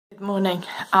Good morning,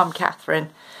 I'm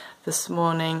Catherine. This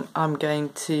morning I'm going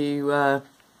to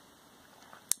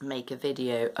make a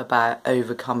video about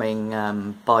overcoming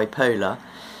bipolar.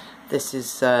 This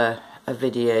is a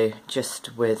video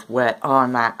just with where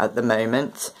I'm at the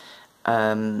moment.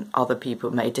 Other people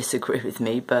may disagree with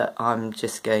me, but I'm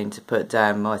just going to put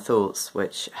down my thoughts,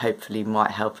 which hopefully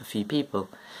might help a few people.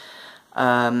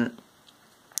 When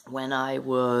I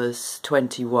was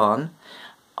 21,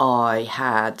 I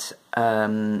had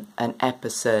an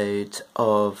episode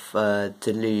of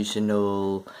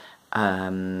delusional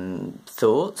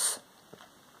thoughts.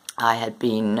 I had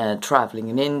been travelling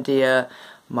in India.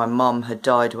 My mum had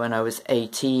died when I was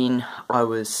 18. I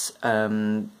was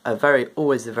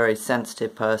always a very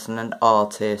sensitive person, an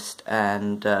artist,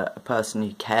 and a person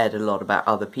who cared a lot about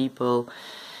other people.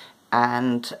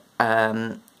 And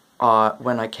when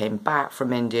I came back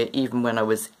from India, even when I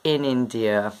was in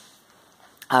India,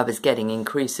 I was getting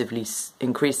increasingly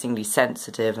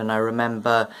sensitive, and I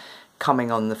remember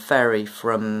coming on the ferry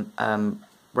from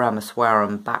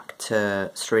Ramaswaram back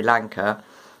to Sri Lanka,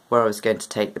 where I was going to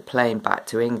take the plane back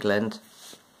to England,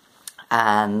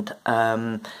 and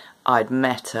I'd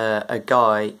met a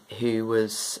guy who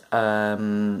was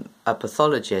a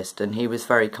pathologist, and he was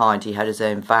very kind. He had his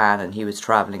own van and he was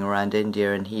travelling around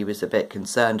India, and he was a bit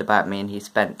concerned about me, and he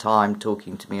spent time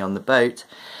talking to me on the boat.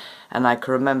 And I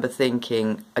can remember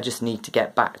thinking, I just need to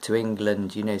get back to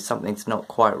England, you know, something's not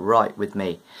quite right with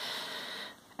me.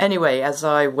 Anyway, as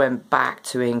I went back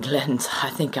to England, I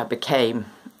think I became,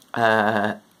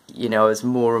 you know, I was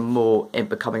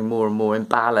becoming more and more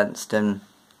imbalanced. And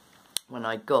when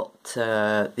I got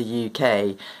to the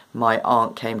UK, my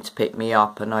aunt came to pick me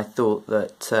up, and I thought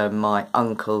that my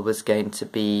uncle was going to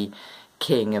be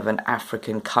king of an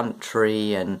African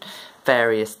country, and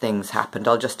various things happened.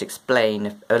 I'll just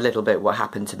explain a little bit what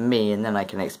happened to me, and then I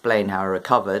can explain how I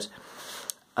recovered.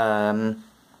 I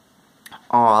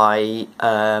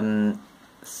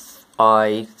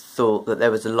thought that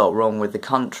there was a lot wrong with the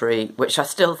country, which I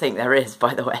still think there is,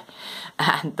 by the way,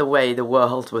 and the way the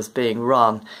world was being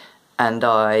run. And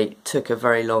I took a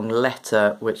very long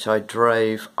letter, which I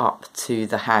drove up to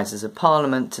the Houses of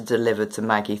Parliament to deliver to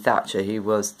Maggie Thatcher, who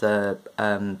was the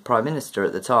Prime Minister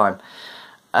at the time.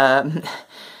 And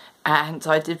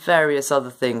I did various other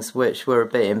things which were a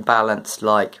bit imbalanced,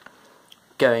 like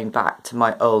going back to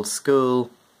my old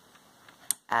school,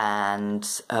 and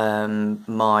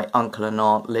my uncle and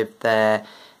aunt lived there,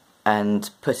 and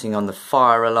putting on the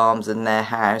fire alarms in their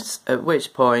house, at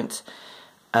which point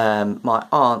my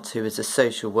aunt, who was a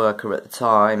social worker at the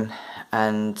time,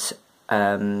 and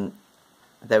there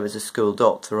was a school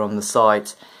doctor on the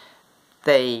site,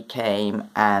 they came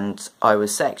and I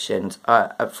was sectioned.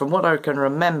 From what I can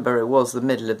remember, it was the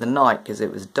middle of the night because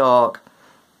it was dark,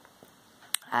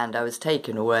 and I was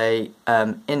taken away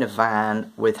in a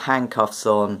van with handcuffs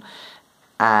on,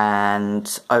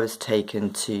 and I was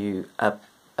taken to a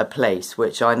place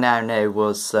which I now know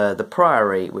was the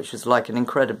Priory, which was like an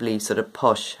incredibly sort of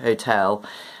posh hotel,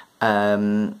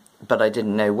 but I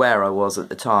didn't know where I was at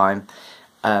the time.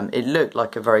 It looked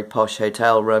like a very posh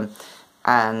hotel room,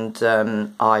 and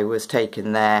I was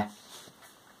taken there,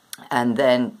 and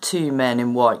then two men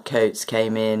in white coats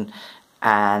came in,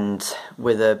 and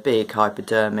with a big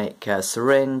hypodermic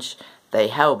syringe, they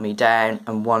held me down,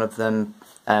 and one of them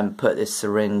put this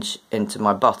syringe into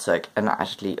my buttock, and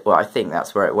actually, well, I think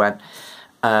that's where it went.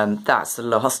 That's the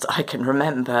last I can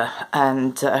remember.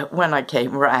 And when I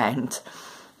came round,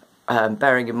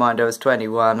 bearing in mind I was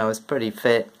 21, I was pretty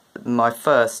fit. My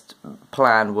first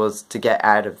plan was to get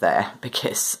out of there,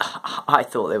 because I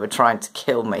thought they were trying to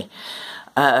kill me.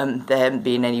 There hadn't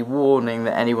been any warning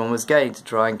that anyone was going to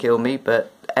try and kill me, but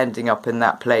ending up in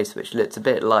that place, which looked a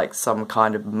bit like some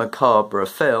kind of macabre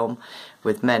film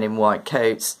with men in white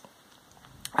coats,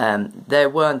 there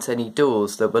weren't any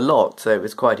doors that were locked, so it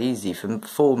was quite easy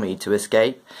for me to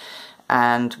escape.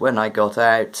 And when I got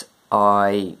out,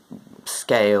 I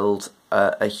scaled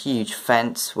a huge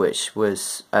fence, which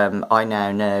was, I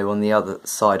now know, on the other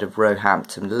side of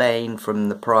Roehampton Lane from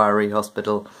the Priory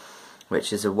Hospital,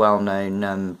 which is a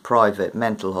well-known private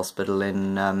mental hospital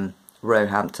in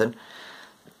Roehampton.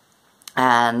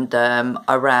 And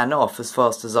I ran off as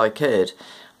fast as I could.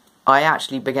 I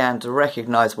actually began to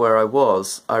recognise where I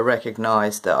was. I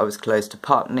recognised that I was close to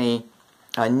Putney.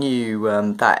 I knew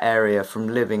that area from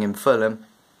living in Fulham.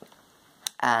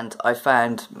 And I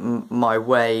found my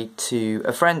way to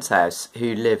a friend's house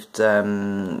who lived,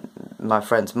 my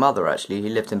friend's mother actually, who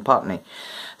lived in Putney.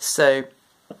 So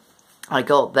I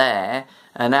got there,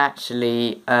 and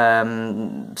actually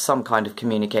some kind of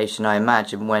communication, I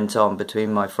imagine, went on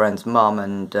between my friend's mum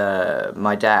and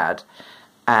my dad.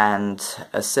 and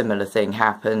a similar thing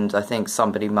happened. I think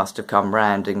somebody must have come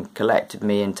round and collected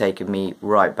me and taken me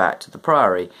right back to the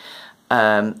Priory,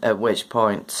 at which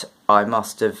point I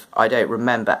don't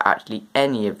remember actually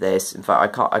any of this. In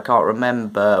fact, I can't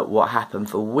remember what happened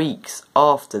for weeks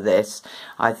after this.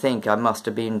 I think I must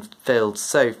have been filled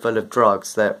so full of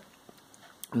drugs that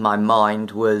my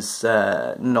mind was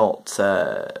not,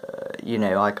 you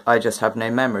know, I just have no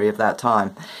memory of that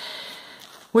time,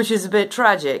 which is a bit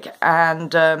tragic.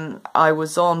 And I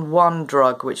was on one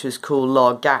drug which was called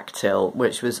Largactil,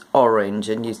 which was orange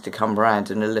and used to come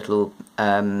around in a little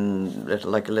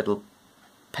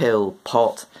pill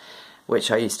pot, which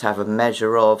I used to have a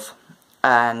measure of.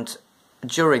 And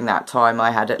during that time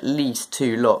I had at least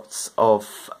 2 lots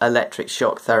of electric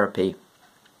shock therapy,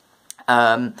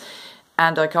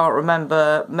 and I can't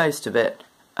remember most of it.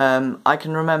 I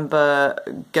can remember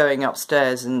going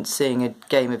upstairs and seeing a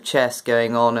game of chess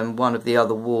going on in one of the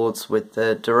other wards with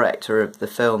the director of the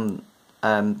film,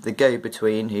 the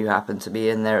go-between, who happened to be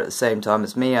in there at the same time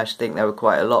as me. I should think there were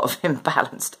quite a lot of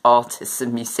imbalanced artists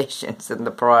and musicians in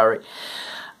the Priory.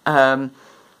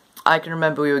 I can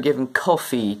remember we were given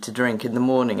coffee to drink in the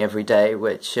morning every day,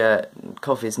 which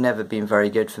coffee's never been very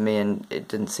good for me, and it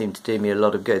didn't seem to do me a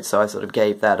lot of good, so I sort of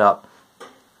gave that up.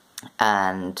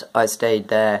 And I stayed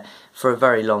there for a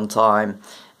very long time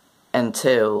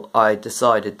until I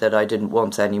decided that I didn't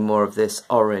want any more of this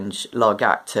orange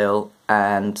Largactil,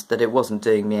 and that it wasn't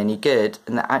doing me any good,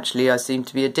 and that actually I seemed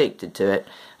to be addicted to it.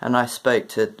 And I spoke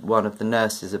to one of the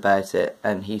nurses about it,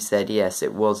 and he said yes,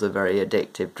 it was a very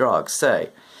addictive drug. So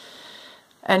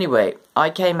anyway,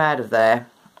 I came out of there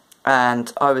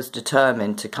and I was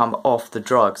determined to come off the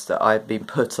drugs that I had been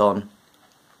put on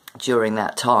during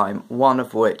that time, one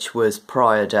of which was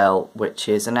Priodel, which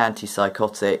is an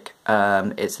antipsychotic.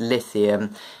 It's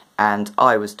lithium, and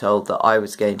I was told that I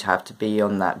was going to have to be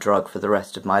on that drug for the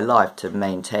rest of my life to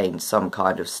maintain some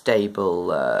kind of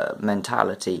stable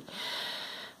mentality.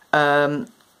 I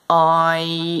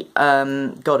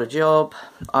got a job.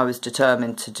 I was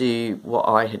determined to do what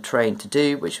I had trained to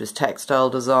do, which was textile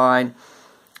design.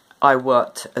 I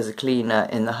worked as a cleaner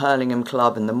in the Hurlingham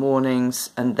Club in the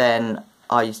mornings, and then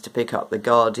I used to pick up the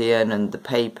Guardian and the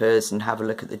papers and have a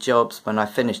look at the jobs when I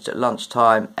finished at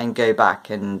lunchtime, and go back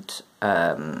and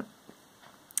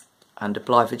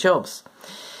apply for jobs.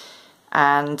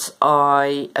 And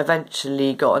I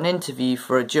eventually got an interview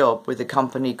for a job with a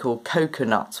company called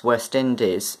Coconuts West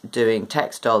Indies, doing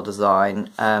textile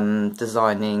design,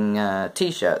 designing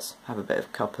t-shirts. Have a bit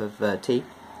of cup of tea.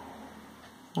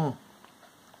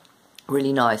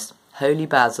 Really nice. Holy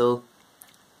basil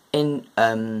in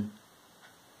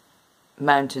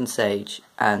mountain sage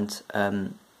and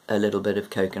a little bit of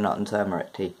coconut and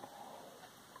turmeric tea.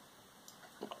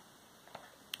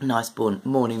 Nice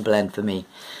morning blend for me.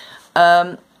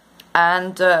 I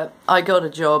got a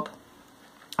job.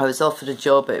 I was offered a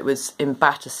job. It was in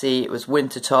Battersea. It was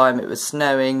winter time. It was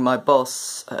snowing. My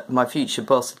boss, my future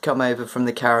boss, had come over from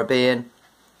the Caribbean,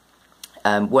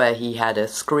 where he had a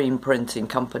screen printing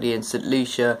company in St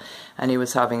Lucia, and he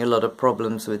was having a lot of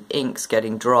problems with inks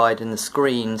getting dried in the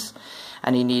screens,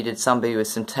 and he needed somebody with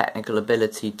some technical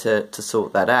ability to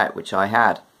sort that out, which I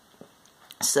had.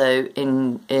 So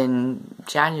in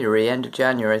January, end of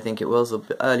January I think it was, or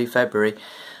early February,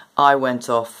 I went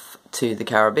off to the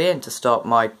Caribbean to start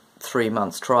my 3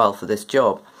 months trial for this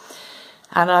job.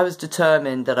 And I was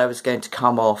determined that I was going to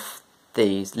come off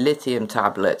these lithium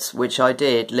tablets, which I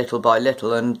did little by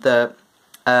little, and the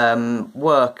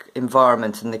work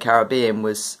environment in the Caribbean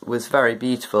was very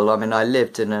beautiful. I mean, I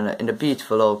lived in a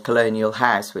beautiful old colonial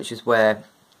house, which is where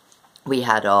we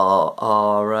had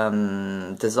our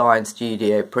design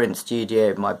studio, print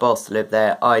studio. My boss lived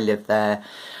there, I lived there,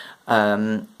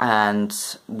 and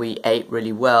we ate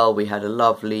really well. We had a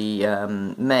lovely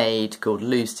maid called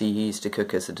Lucy who used to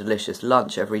cook us a delicious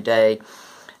lunch every day.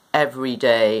 Every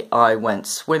day I went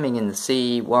swimming in the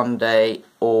sea one day,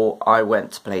 or I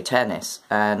went to play tennis,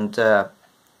 and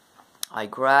I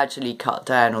gradually cut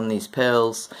down on these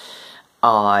pills.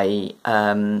 I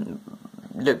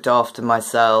looked after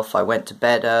myself, I went to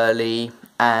bed early,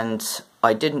 and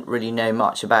I didn't really know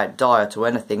much about diet or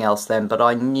anything else then, but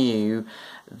I knew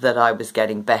that I was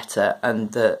getting better,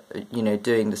 and that, you know,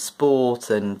 doing the sport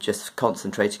and just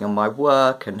concentrating on my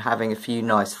work and having a few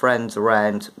nice friends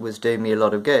around was doing me a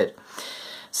lot of good.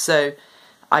 So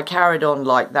I carried on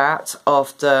like that.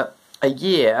 After a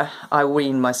year I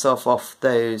weaned myself off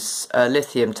those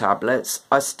lithium tablets.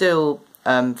 I still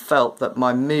felt that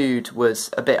my mood was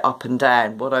a bit up and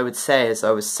down. What I would say is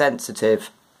I was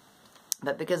sensitive,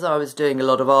 but because I was doing a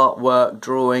lot of artwork,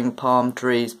 drawing palm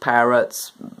trees,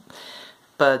 parrots,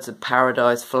 birds of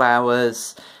paradise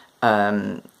flowers.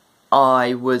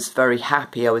 I was very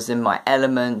happy, I was in my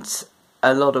element.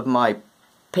 A lot of my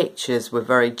pictures were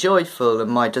very joyful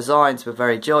and my designs were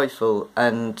very joyful,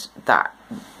 and that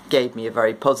gave me a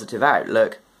very positive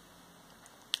outlook.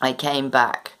 I came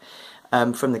back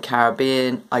from the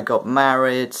Caribbean, I got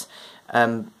married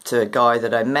to a guy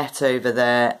that I met over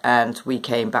there, and we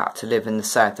came back to live in the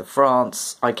south of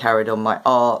France. I carried on my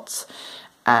art,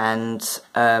 and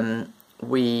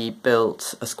we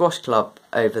built a squash club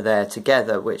over there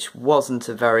together, which wasn't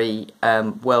a very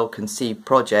well-conceived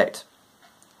project,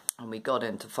 and we got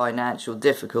into financial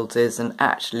difficulties, and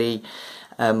actually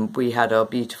we had our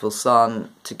beautiful son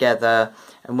together,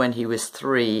 and when he was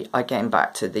 3 I came back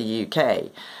to the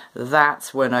UK.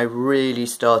 That's when I really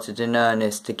started in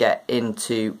earnest to get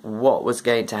into what was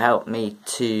going to help me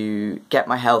to get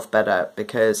my health better,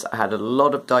 because I had a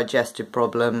lot of digestive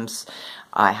problems,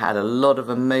 I had a lot of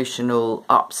emotional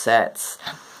upsets,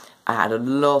 I had a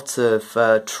lot of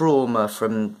trauma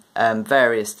from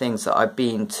various things that I've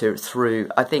been through.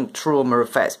 I think trauma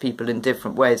affects people in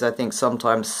different ways. I think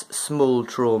sometimes small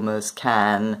traumas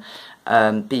can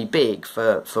be big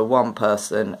for one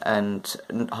person and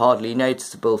hardly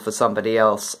noticeable for somebody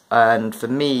else, and for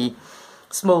me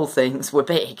small things were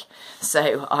big,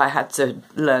 so I had to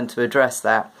learn to address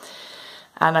that.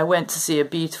 And I went to see a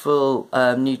beautiful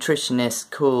nutritionist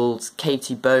called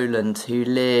Katie Boland, who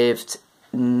lived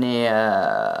near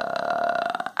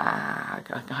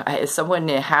somewhere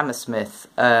near Hammersmith,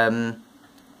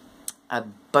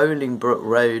 Bolingbroke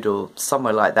Road or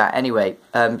somewhere like that. Anyway,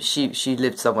 she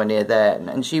lived somewhere near there,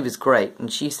 and she was great,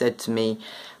 and she said to me,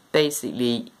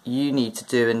 basically, you need to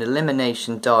do an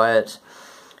elimination diet,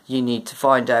 you need to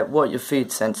find out what your food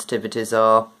sensitivities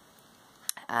are,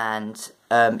 and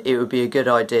it would be a good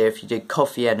idea if you did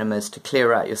coffee enemas to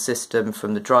clear out your system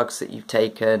from the drugs that you've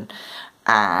taken,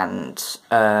 and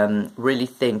really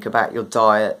think about your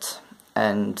diet.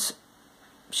 And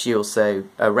she also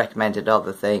recommended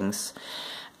other things.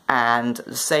 And at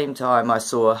the same time I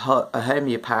saw a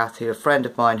homeopath who a friend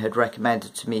of mine had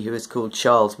recommended to me, who was called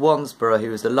Charles Wansborough,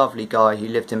 who was a lovely guy who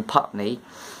lived in Putney,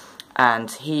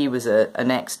 and he was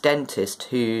an ex-dentist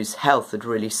whose health had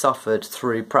really suffered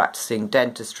through practicing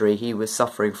dentistry. He was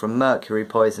suffering from mercury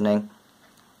poisoning,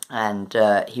 and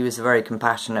he was a very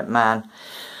compassionate man,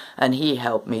 and he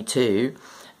helped me too.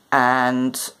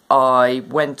 And I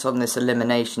went on this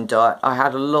elimination diet. I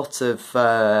had a lot of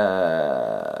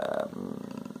I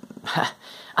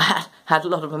had a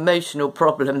lot of emotional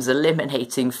problems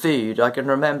eliminating food. I can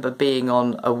remember being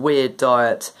on a weird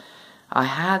diet. I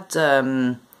had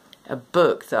a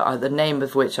book that the name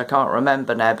of which I can't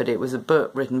remember now, but it was a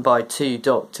book written by 2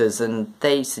 doctors, and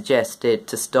they suggested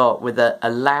to start with a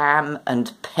lamb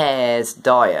and pears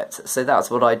diet. So that's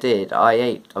what I did.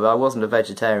 I wasn't a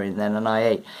vegetarian then, and I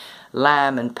ate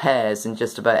lamb and pears in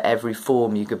just about every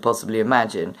form you could possibly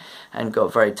imagine, and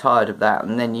got very tired of that.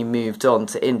 And then you moved on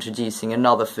to introducing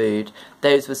another food.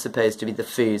 Those were supposed to be the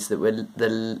foods that were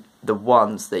the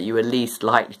ones that you were least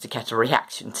likely to get a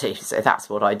reaction to, so that's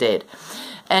what I did.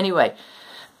 Anyway,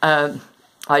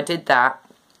 I did that,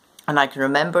 and I can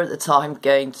remember at the time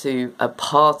going to a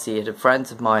party at a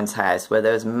friend of mine's house where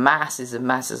there was masses and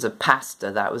masses of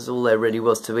pasta. That was all there really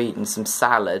was to eat, and some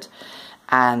salad,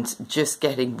 and just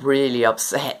getting really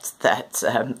upset that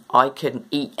I couldn't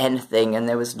eat anything, and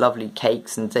there was lovely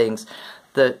cakes and things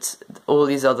that all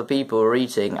these other people were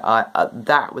eating.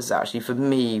 That was actually, for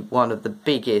me, one of the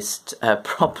biggest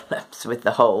problems with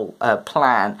the whole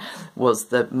plan, was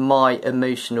that my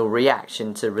emotional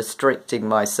reaction to restricting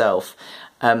myself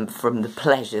from the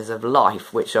pleasures of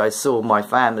life, which I saw my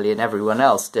family and everyone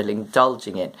else still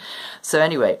indulging in. So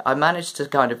anyway, I managed to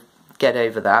kind of get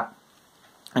over that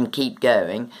and keep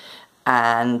going.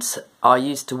 And I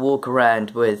used to walk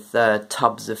around with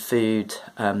tubs of food,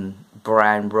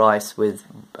 brown rice with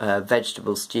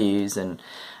vegetable stews, and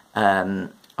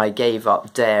I gave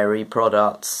up dairy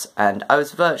products, and I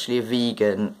was virtually a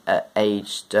vegan at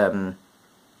aged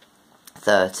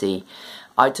 30.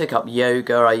 I took up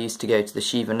yoga. I used to go to the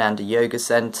Shivananda Yoga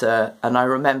Centre, and I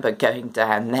remember going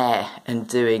down there and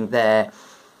doing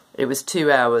it was 2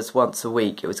 hours once a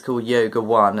week. It was called Yoga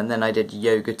 1, and then I did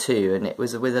Yoga 2, and it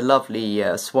was with a lovely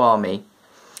Swami,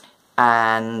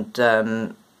 and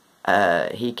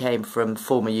he came from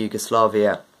former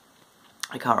Yugoslavia.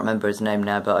 I can't remember his name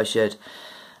now, but I should.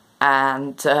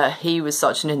 And he was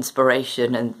such an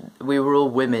inspiration, and we were all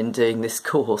women doing this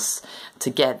course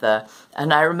together.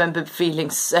 And I remember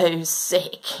feeling so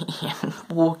sick,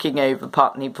 walking over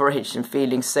Putney Bridge and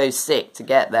feeling so sick to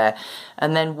get there,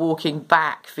 and then walking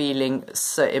back feeling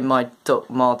so, in my Doc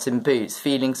Marten boots,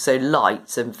 feeling so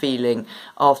light, and feeling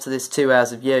after this 2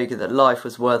 hours of yoga that life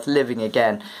was worth living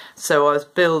again. So I was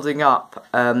building up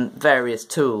various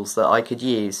tools that I could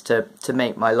use to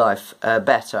make my life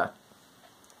better.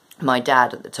 My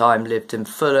dad at the time lived in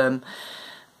Fulham.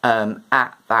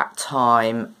 At that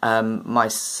time, my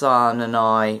son and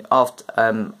I, after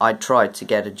I tried to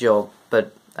get a job,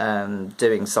 but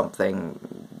doing something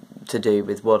to do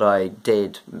with what I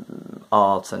did,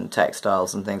 art and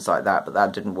textiles and things like that, but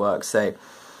that didn't work. So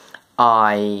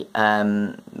my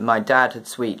dad had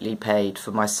sweetly paid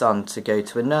for my son to go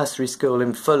to a nursery school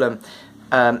in Fulham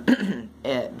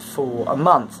for a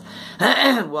month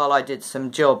while I did some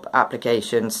job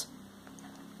applications.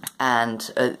 And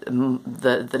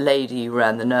the lady who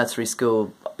ran the nursery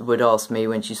school would ask me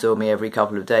when she saw me every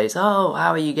couple of days, "Oh,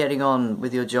 how are you getting on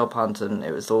with your job hunt?" And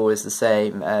it was always the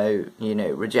same, you know,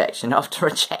 rejection after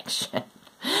rejection.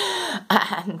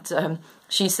 And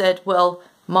she said, "Well,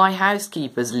 my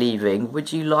housekeeper's leaving.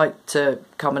 Would you like to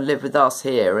come and live with us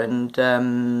here and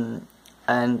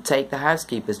take the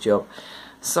housekeeper's job?"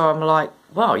 So I'm like,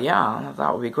 well, yeah,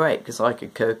 that would be great, because I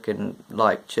could cook and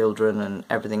like children and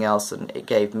everything else, and it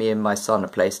gave me and my son a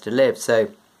place to live. So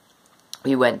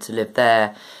we went to live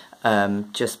there,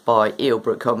 just by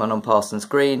Eelbrook Common on Parsons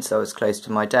Green, so I was close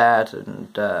to my dad,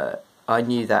 and I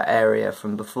knew that area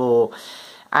from before.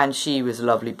 And she was a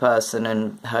lovely person,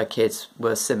 and her kids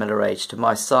were similar age to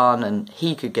my son, and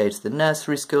he could go to the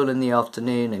nursery school in the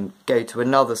afternoon and go to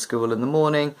another school in the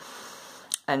morning.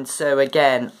 And so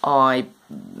again, I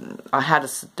had a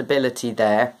stability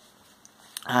there,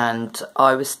 and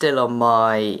I was still on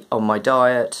my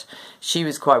diet. She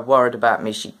was quite worried about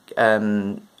me. It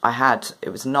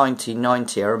was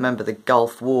 1990. I remember the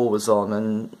Gulf War was on,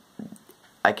 and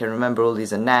I can remember all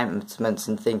these announcements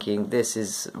and thinking, this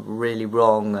is really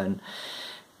wrong. And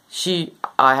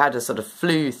I had a sort of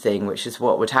flu thing, which is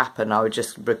what would happen. I would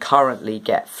just recurrently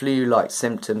get flu-like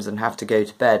symptoms and have to go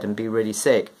to bed and be really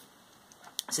sick.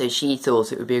 So she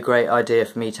thought it would be a great idea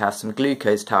for me to have some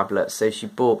glucose tablets. So she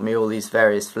bought me all these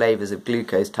various flavours of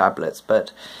glucose tablets,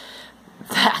 but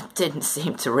that didn't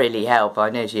seem to really help. I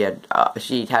know she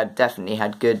had definitely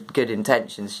had good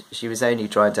intentions. She was only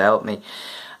trying to help me,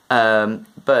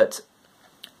 but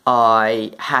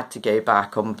I had to go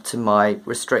back onto my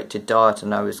restricted diet,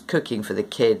 and I was cooking for the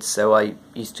kids. So I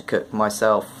used to cook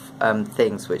myself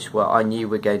things which I knew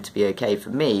were going to be okay for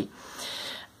me.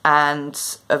 And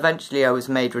eventually I was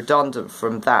made redundant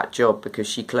from that job because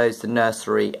she closed the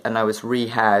nursery, and I was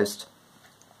rehoused,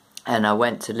 and I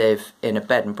went to live in a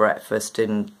bed and breakfast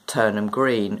in Turnham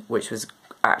Green, which was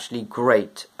actually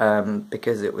great,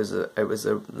 because it was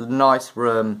a nice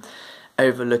room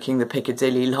overlooking the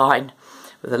Piccadilly line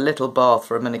with a little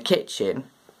bathroom and a kitchen.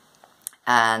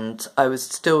 And I was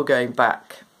still going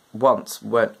back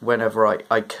whenever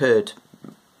I could,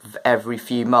 every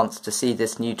few months, to see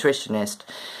this nutritionist,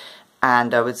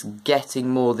 and I was getting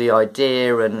more the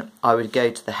idea, and I would go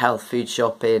to the health food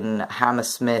shop in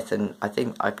Hammersmith, and I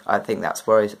think that's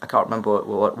where I can't remember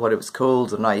what it was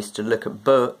called, and I used to look at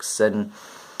books, and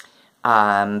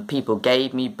people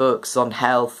gave me books on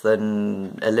health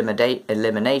and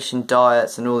elimination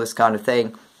diets and all this kind of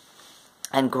thing,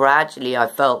 and gradually I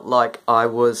felt like I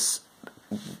was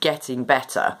getting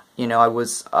better. You know, I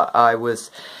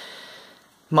was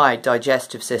my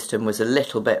digestive system was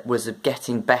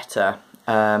getting better.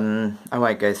 I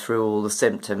won't go through all the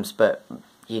symptoms, but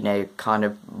you know, kind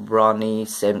of runny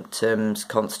symptoms,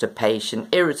 constipation,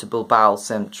 irritable bowel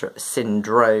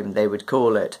syndrome, they would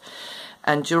call it.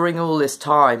 And during all this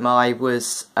time, I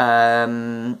was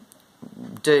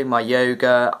doing my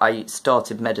yoga. I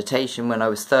started meditation when I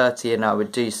was 30, and I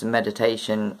would do some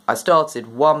meditation. I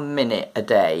started 1 minute a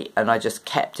day, and I just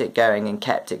kept it going and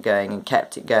kept it going and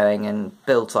kept it going, and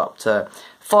built up to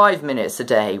 5 minutes a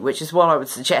day, which is what I would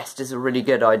suggest is a really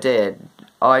good idea.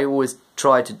 I always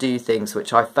tried to do things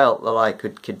which I felt that I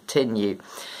could continue.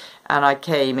 And I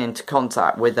came into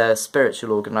contact with a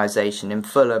spiritual organisation in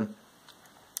Fulham,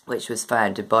 which was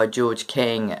founded by George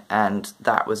King, and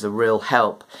that was a real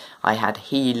help. I had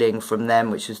healing from them,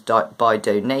 which was by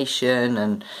donation,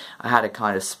 and I had a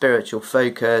kind of spiritual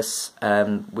focus.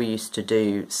 We used to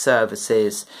do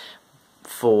services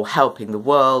for helping the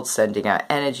world, sending out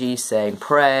energy, saying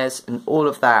prayers, and all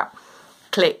of that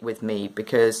clicked with me,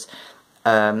 because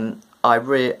I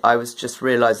was just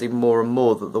realising more and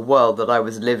more that the world that I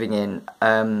was living in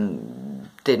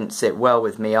didn't sit well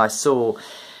with me. I saw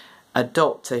a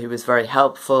doctor who was very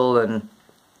helpful, and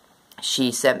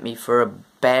she sent me for a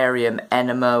barium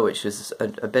enema, which was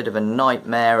a bit of a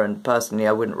nightmare, and personally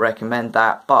I wouldn't recommend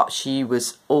that, but she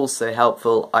was also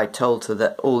helpful. I told her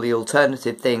that all the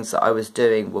alternative things that I was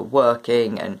doing were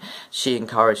working, and she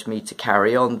encouraged me to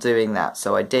carry on doing that,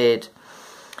 so I did.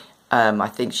 I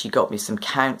think she got me some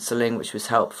counselling, which was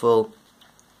helpful,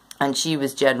 and she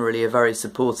was generally a very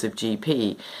supportive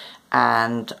GP.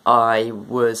 And I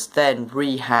was then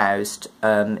rehoused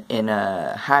in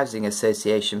a housing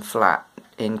association flat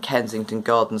in Kensington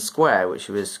Garden Square, which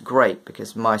was great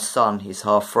because my son, he's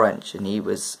half French, and he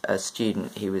was a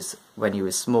student. He was, when he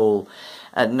was small,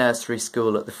 at nursery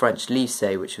school at the French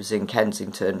Lycée, which was in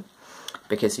Kensington.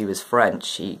 Because he was French,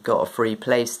 he got a free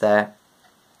place there.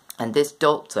 And this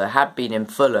doctor had been in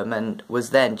Fulham and was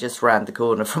then just round the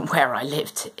corner from where I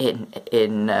lived in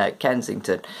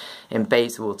Kensington, in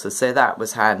Bayswater. So that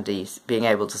was handy, being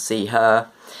able to see her.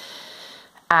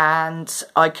 And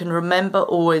I can remember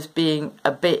always being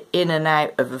a bit in and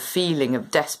out of a feeling of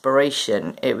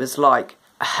desperation. It was like,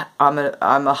 I'm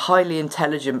a highly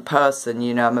intelligent person,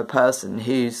 you know, I'm a person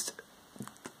who's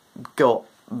got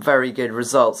very good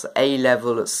results at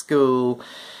A-level at school,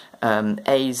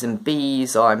 A's and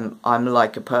B's. I'm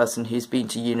like a person who's been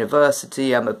to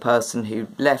university. I'm a person who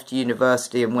left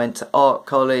university and went to art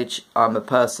college. I'm a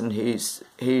person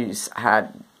who's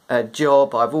had a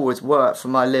job. I've always worked for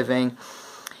my living,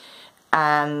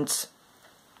 and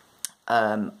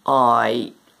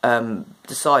I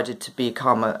decided to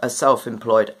become a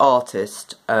self-employed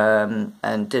artist, and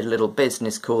did a little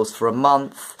business course for a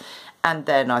month, and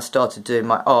then I started doing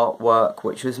my artwork,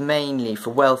 which was mainly for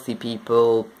wealthy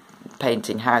people,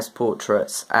 painting house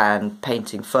portraits and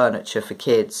painting furniture for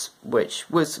kids, which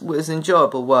was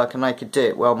enjoyable work, and I could do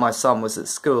it while my son was at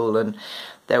school, and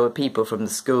there were people from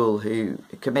the school who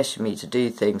commissioned me to do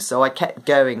things. So I kept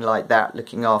going like that,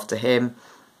 looking after him,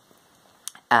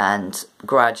 and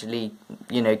gradually,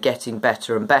 you know, getting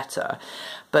better and better.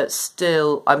 But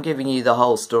still, I'm giving you the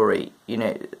whole story, you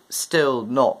know, still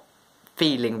not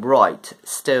feeling right,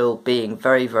 still being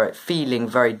feeling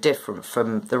very different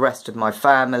from the rest of my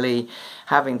family,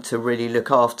 having to really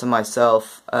look after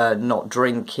myself, not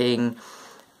drinking,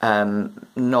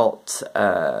 not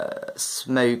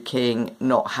smoking,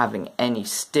 not having any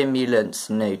stimulants,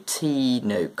 no tea,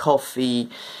 no coffee,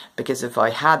 because if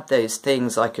I had those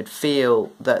things I could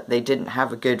feel that they didn't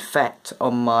have a good effect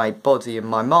on my body and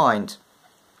my mind.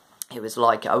 It was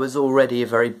like I was already a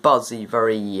very buzzy,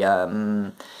 very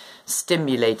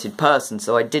stimulated person,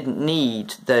 so I didn't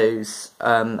need those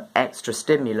extra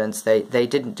stimulants. They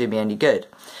didn't do me any good.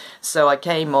 So I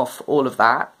came off all of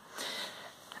that,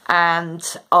 and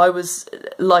I was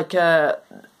like a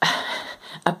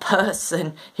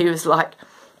person who was like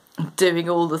doing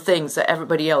all the things that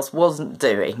everybody else wasn't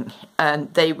doing,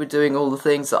 and they were doing all the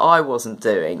things that I wasn't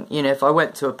doing. You know, if I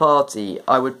went to a party,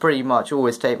 I would pretty much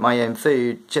always take my own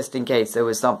food, just in case there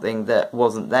was something that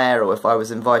wasn't there, or if I was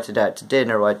invited out to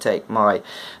dinner, I'd take my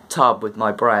tub with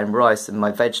my brown rice and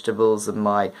my vegetables and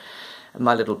my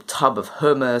little tub of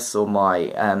hummus, or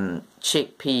my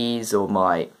chickpeas, or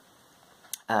my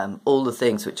all the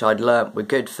things which I'd learnt were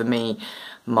good for me,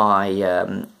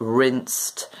 my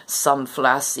rinsed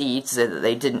sunflower seeds so that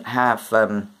they didn't have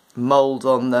mould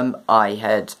on them. I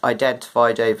had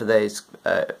identified over those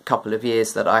couple of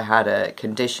years that I had a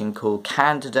condition called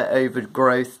candida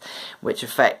overgrowth, which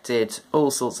affected all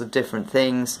sorts of different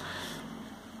things.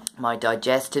 My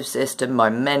digestive system, my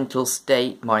mental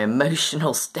state, my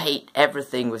emotional state,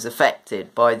 everything was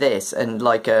affected by this, and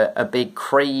like a big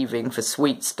craving for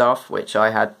sweet stuff, which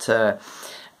I had to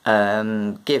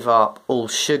give up all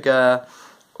sugar,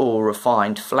 all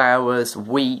refined flours,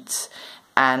 wheat.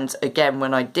 And again,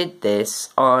 when I did this,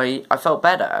 I felt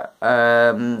better.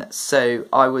 So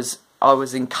I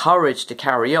was encouraged to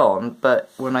carry on. But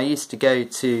when I used to go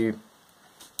to,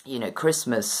 you know,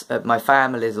 Christmas at my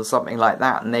family's or something like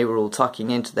that, and they were all tucking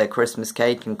into their Christmas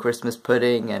cake and Christmas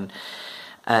pudding,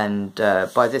 and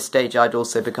by this stage I'd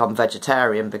also become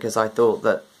vegetarian, because I thought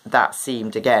that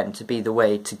seemed again to be the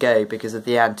way to go because of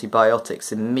the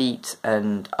antibiotics in meat,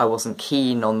 and I wasn't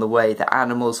keen on the way that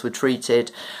animals were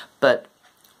treated. But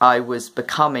I was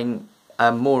becoming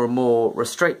more and more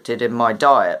restricted in my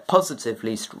diet,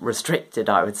 positively restricted,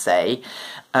 I would say,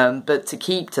 but to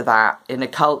keep to that in a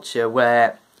culture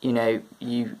where, you know,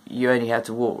 you only had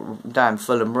to walk down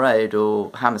Fulham Road or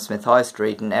Hammersmith High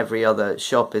Street, and every other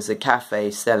shop is a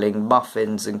cafe selling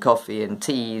muffins and coffee and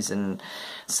teas and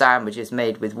sandwiches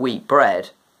made with wheat bread.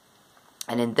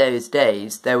 And in those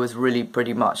days there was really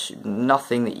pretty much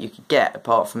nothing that you could get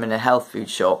apart from in a health food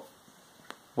shop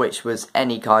which was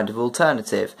any kind of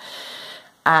alternative.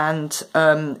 And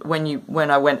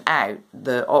when I went out,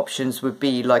 the options would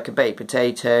be like a baked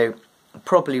potato,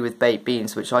 probably with baked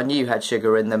beans, which I knew had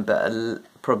sugar in them, but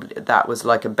probably that was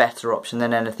like a better option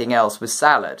than anything else, with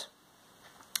salad.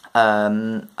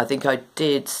 I think I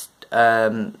did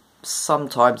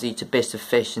sometimes eat a bit of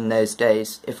fish in those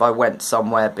days if I went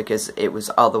somewhere, because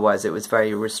otherwise it was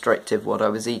very restrictive what I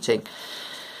was eating.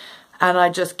 And I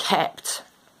just kept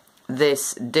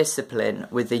this discipline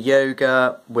with the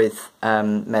yoga, with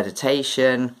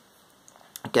meditation,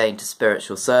 going to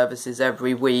spiritual services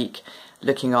every week,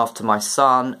 looking after my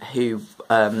son, who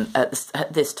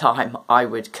at this time I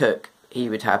would cook. He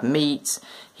would have meat,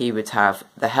 he would have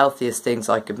the healthiest things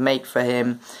I could make for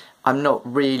him. I'm not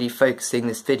really focusing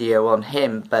this video on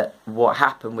him, but what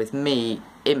happened with me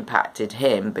impacted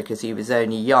him because he was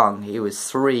only young. He was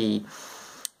 3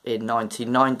 in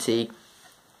 1990.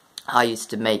 I used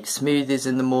to make smoothies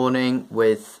in the morning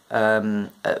with,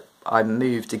 I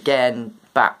moved again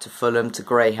back to Fulham, to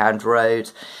Greyhound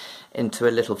Road, into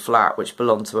a little flat which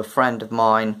belonged to a friend of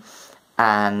mine,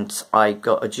 and I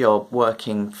got a job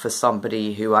working for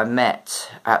somebody who I met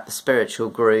at the spiritual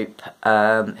group,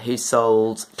 who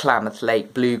sold Klamath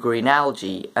Lake blue-green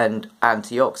algae and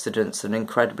antioxidants, an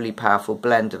incredibly powerful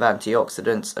blend of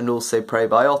antioxidants and also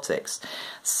probiotics.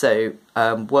 So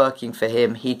working for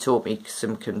him, he taught me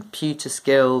some computer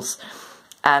skills,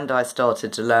 and I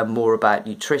started to learn more about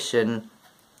nutrition.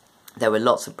 There were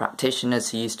lots of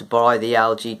practitioners who used to buy the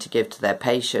algae to give to their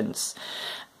patients.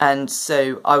 And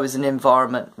so I was in an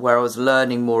environment where I was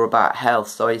learning more about health.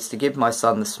 So I used to give my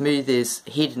son the smoothies.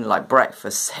 He didn't like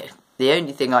breakfast, so the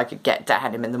only thing I could get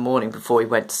down him in the morning before he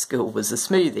went to school was a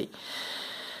smoothie.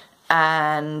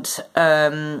 And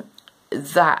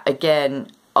that again,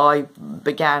 I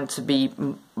began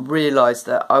to realise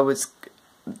that I was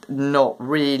not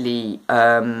really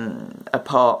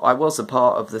I was a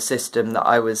part of the system that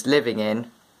I was living in,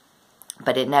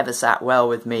 but it never sat well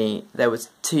with me. There was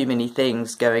too many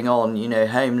things going on, you know,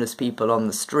 homeless people on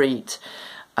the street.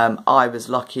 I was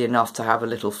lucky enough to have a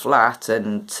little flat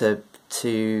and to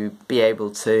be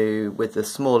able to, with the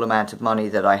small amount of money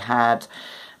that I had,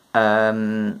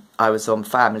 I was on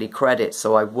family credit,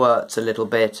 so I worked a little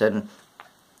bit and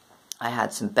I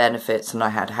had some benefits, and I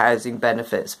had housing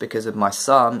benefits because of my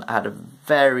son. I had a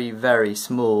very, very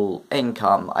small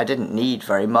income. I didn't need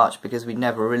very much because we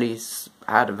never really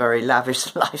had a very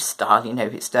lavish lifestyle, you know.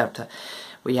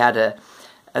 We had a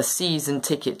season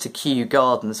ticket to Kew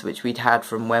Gardens, which we'd had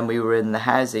from when we were in the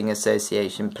housing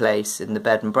association place in the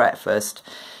bed and breakfast,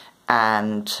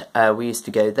 and we used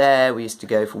to go there. We used to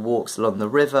go for walks along the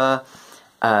river.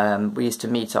 We used to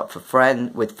meet up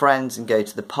with friends and go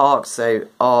to the park. So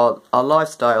our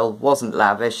lifestyle wasn't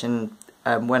lavish, and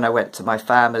when I went to my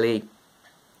family,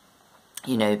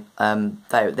 you know,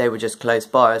 they were just close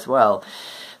by as well.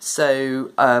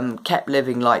 So kept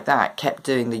living like that, kept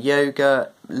doing the yoga.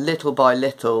 Little by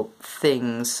little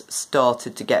things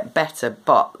started to get better,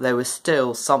 but there was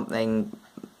still something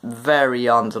very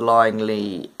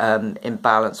underlyingly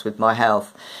imbalanced with my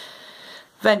health.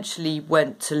 Eventually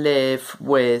went to live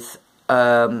with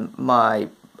my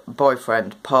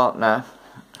boyfriend, partner,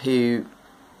 who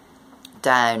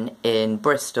down in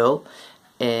Bristol,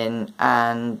 for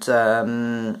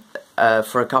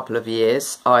a couple of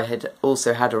years. I had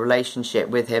also had a relationship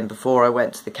with him before I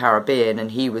went to the Caribbean,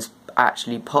 and he was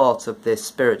actually part of this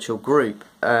spiritual group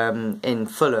in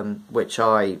Fulham, which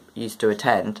I used to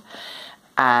attend.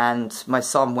 And my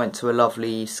son went to a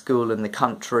lovely school in the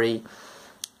country,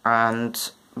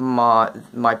 and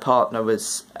my partner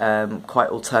was quite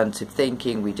alternative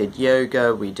thinking. We did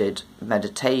yoga, we did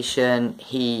meditation.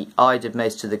 I did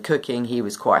most of the cooking. He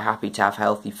was quite happy to have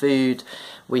healthy food.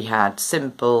 We had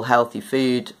simple, healthy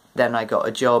food. Then I got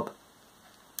a job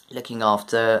looking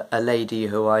after a lady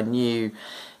who I knew,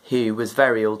 who was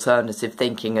very alternative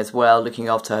thinking as well, looking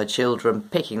after her children,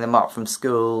 picking them up from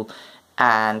school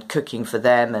and cooking for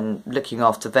them and looking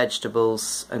after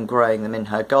vegetables and growing them in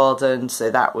her garden.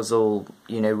 So that was all,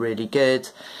 you know, really good.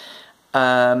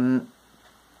 I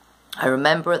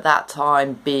remember at that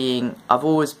time I've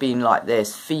always been like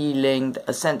this, feeling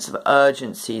a sense of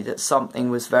urgency that something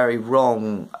was very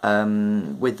wrong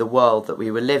with the world that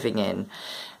we were living in,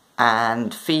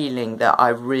 and feeling that I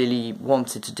really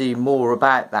wanted to do more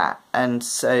about that. And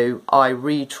so I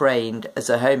retrained as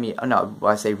a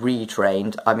I say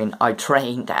retrained, I mean I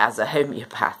trained as a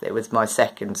homeopath. It was my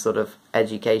second sort of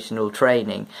educational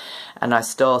training, and I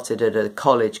started at a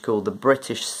college called the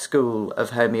British School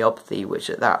of Homeopathy, which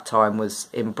at that time was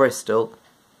in Bristol,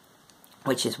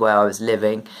 which is where I was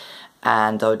living.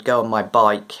 And I would go on my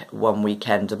bike one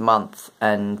weekend a month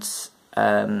and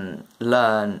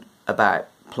learn about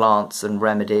plants and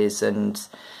remedies, and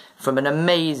from an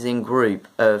amazing group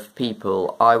of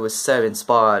people. I was so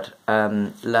inspired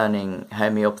learning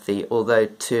homeopathy, although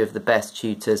two of the best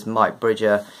tutors, Mike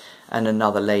Bridger and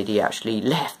another lady, actually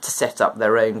left to set up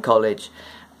their own college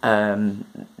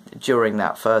during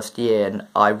that first year, and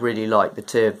I really liked the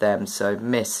two of them, so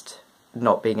missed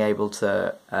not being able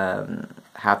to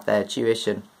have their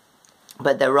tuition.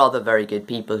 But they're rather very good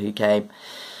people who came.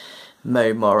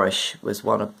 Mo Morrish was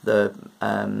one of the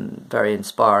very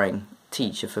inspiring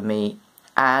teacher for me,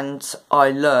 and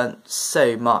I learnt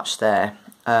so much there.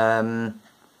 I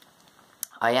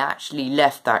actually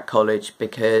left that college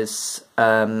because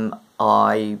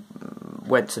I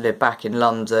went to live back in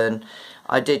London.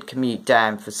 I did commute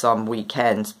down for some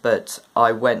weekends, but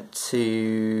I worked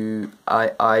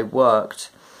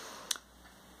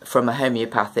from a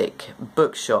homeopathic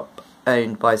bookshop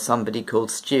owned by somebody called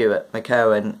Stuart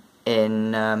McCowan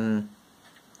in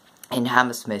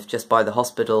Hammersmith, just by the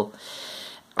hospital,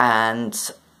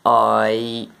 and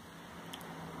I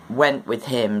went with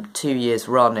him 2 years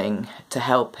running to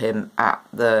help him at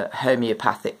the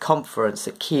homeopathic conference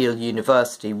at Keele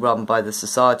University, run by the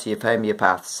Society of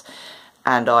Homeopaths,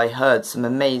 and I heard some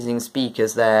amazing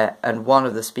speakers there, and one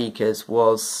of the speakers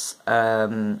was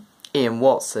Ian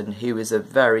Watson, who is a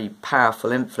very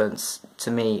powerful influence to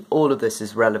me. All of this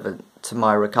is relevant to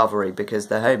my recovery because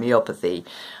the homeopathy,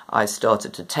 I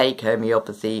started to take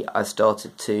homeopathy, I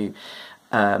started to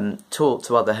talk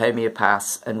to other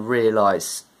homeopaths and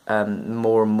realise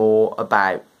more and more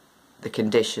about the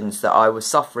conditions that I was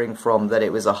suffering from, that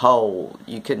it was a whole,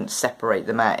 you couldn't separate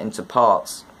them out into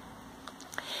parts.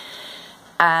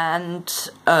 And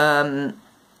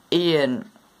Ian,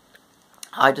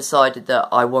 I decided that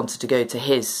I wanted to go to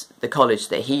the college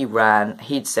that he ran.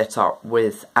 He'd set up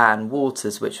with Anne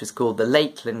Waters, which was called the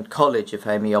Lakeland College of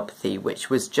Homeopathy, which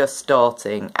was just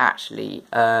starting actually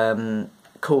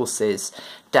courses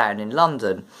down in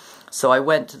London. So I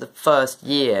went to the first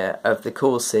year of the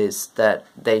courses that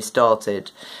they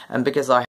started, and because I